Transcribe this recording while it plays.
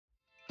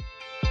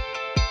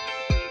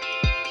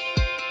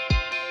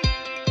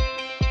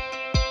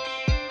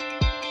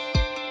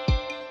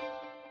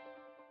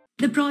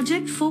The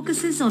project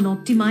focuses on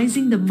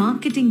optimizing the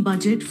marketing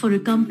budget for a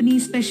company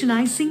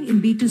specializing in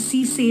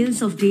B2C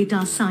sales of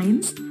data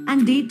science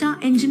and data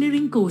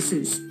engineering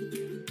courses.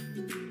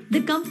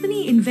 The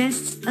company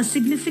invests a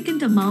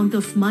significant amount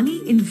of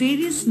money in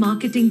various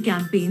marketing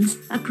campaigns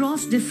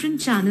across different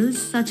channels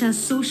such as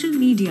social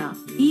media,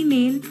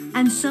 email,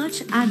 and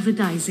search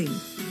advertising.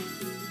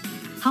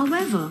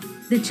 However,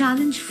 the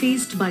challenge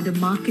faced by the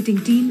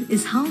marketing team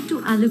is how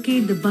to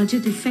allocate the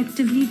budget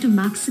effectively to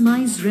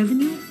maximize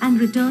revenue and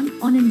return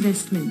on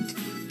investment.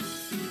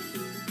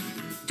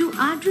 To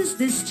address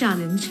this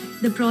challenge,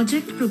 the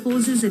project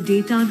proposes a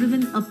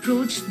data-driven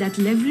approach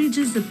that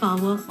leverages the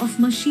power of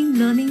machine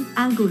learning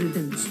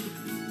algorithms.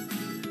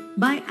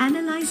 By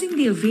analyzing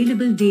the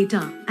available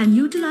data and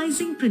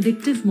utilizing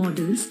predictive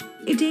models,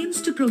 it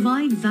aims to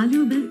provide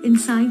valuable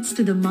insights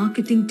to the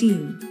marketing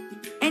team,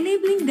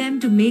 enabling them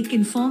to make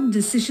informed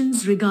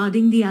decisions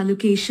regarding the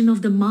allocation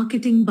of the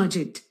marketing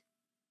budget.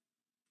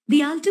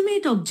 The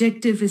ultimate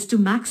objective is to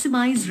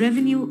maximize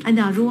revenue and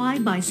ROI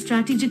by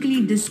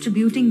strategically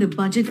distributing the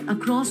budget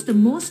across the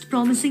most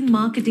promising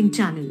marketing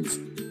channels.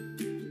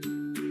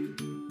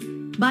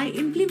 By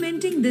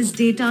implementing this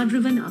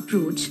data-driven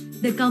approach,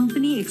 the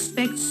company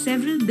expects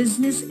several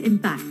business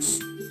impacts.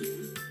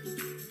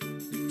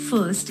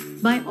 First,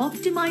 by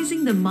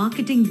optimizing the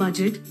marketing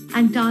budget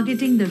and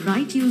targeting the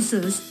right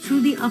users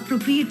through the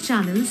appropriate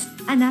channels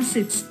and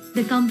assets,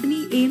 the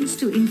company aims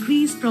to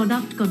increase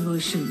product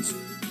conversions.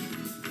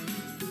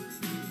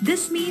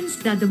 This means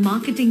that the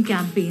marketing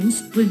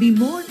campaigns will be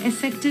more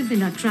effective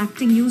in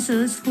attracting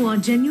users who are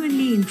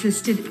genuinely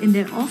interested in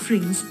their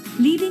offerings,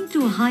 leading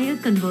to a higher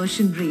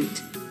conversion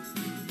rate.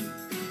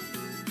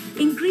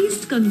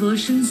 Increased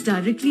conversions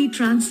directly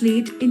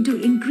translate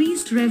into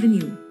increased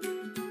revenue.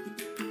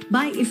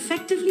 By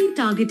effectively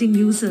targeting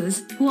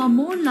users who are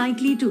more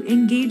likely to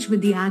engage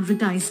with the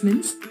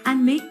advertisements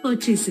and make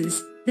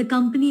purchases, the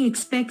company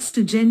expects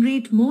to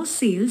generate more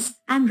sales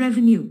and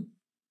revenue.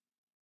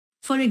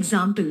 For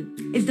example,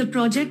 if the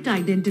project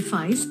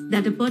identifies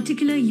that a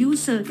particular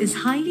user is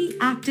highly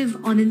active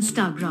on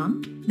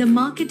Instagram, the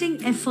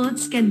marketing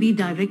efforts can be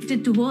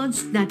directed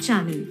towards that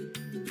channel,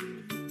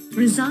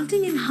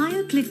 resulting in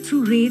higher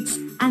click-through rates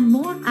and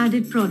more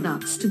added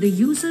products to the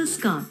user's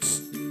carts.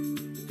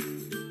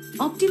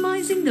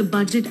 Optimizing the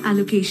budget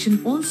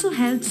allocation also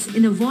helps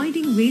in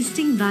avoiding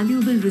wasting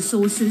valuable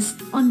resources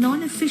on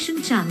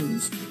non-efficient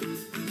channels.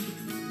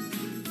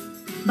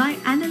 By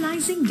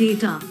analyzing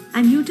data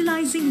and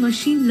utilizing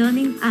machine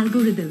learning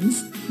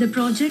algorithms, the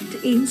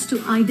project aims to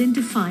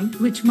identify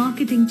which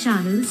marketing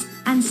channels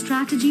and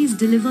strategies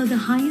deliver the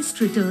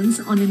highest returns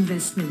on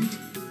investment.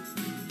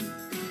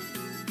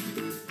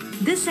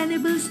 This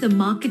enables the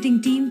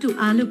marketing team to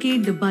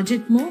allocate the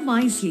budget more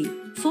wisely,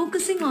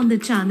 focusing on the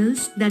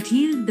channels that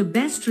yield the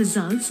best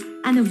results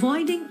and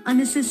avoiding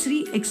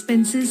unnecessary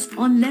expenses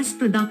on less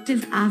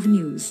productive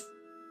avenues.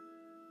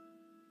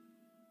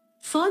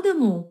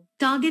 Furthermore,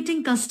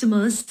 targeting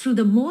customers through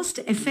the most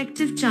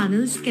effective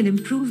channels can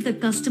improve the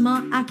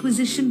customer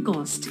acquisition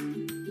cost.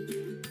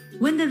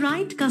 When the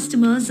right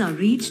customers are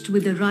reached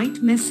with the right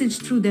message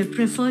through their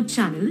preferred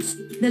channels,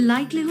 the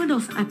likelihood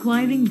of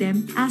acquiring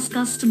them as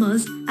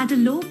customers at a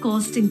low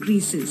cost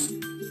increases.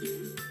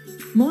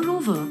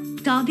 Moreover,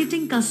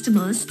 targeting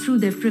customers through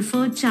their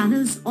preferred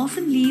channels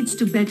often leads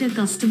to better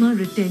customer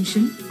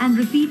retention and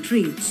repeat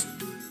rates,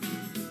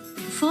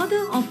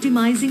 further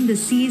optimizing the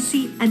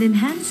CAC and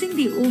enhancing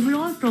the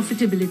overall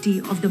profitability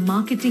of the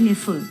marketing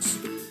efforts.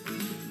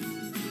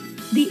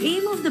 The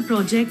aim of the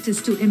project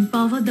is to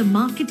empower the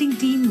marketing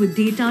team with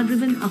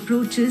data-driven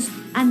approaches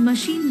and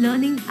machine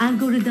learning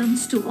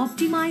algorithms to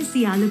optimize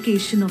the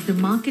allocation of the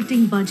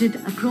marketing budget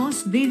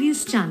across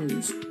various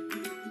channels.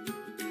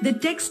 The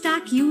tech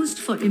stack used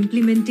for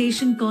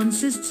implementation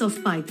consists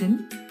of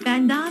Python,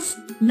 Pandas,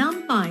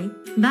 NumPy,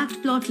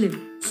 Matplotlib,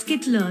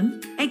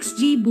 Skitlearn,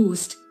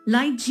 XGBoost,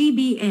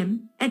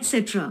 LightGBM,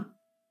 etc.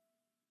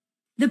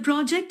 The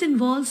project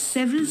involves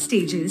several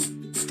stages,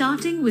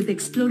 starting with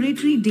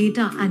exploratory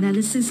data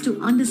analysis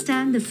to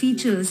understand the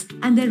features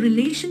and their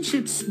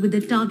relationships with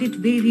the target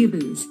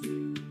variables.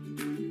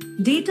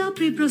 Data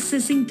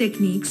preprocessing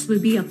techniques will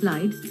be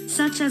applied,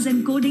 such as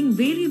encoding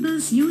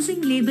variables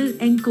using label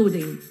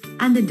encoding,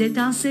 and the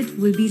dataset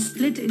will be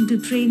split into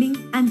training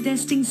and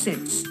testing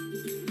sets.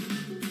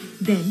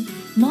 Then,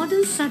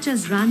 models such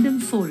as random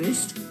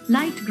forest,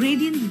 light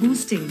gradient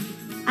boosting,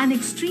 and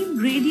extreme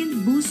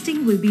gradient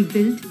boosting will be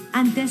built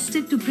and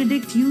tested to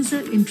predict user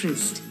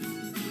interest.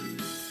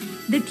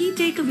 The key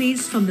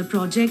takeaways from the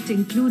project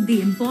include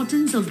the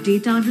importance of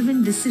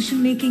data-driven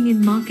decision-making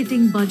in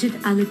marketing budget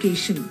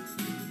allocation,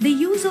 the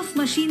use of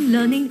machine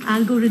learning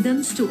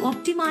algorithms to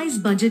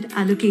optimize budget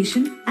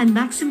allocation and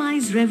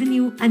maximize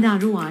revenue and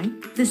ROI,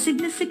 the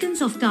significance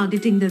of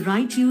targeting the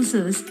right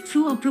users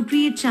through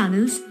appropriate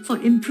channels for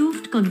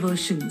improved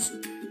conversions,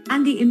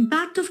 and the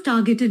impact of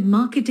targeted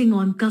marketing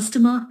on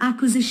customer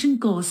acquisition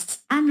costs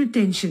and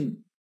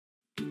retention.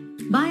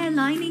 By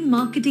aligning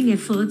marketing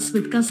efforts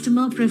with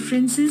customer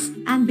preferences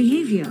and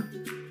behavior,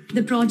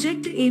 The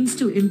project aims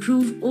to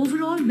improve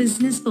overall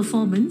business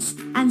performance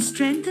and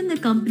strengthen the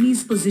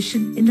company's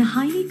position in the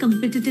highly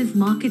competitive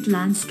market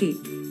landscape.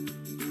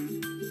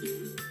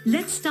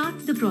 Let's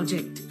start the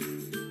project.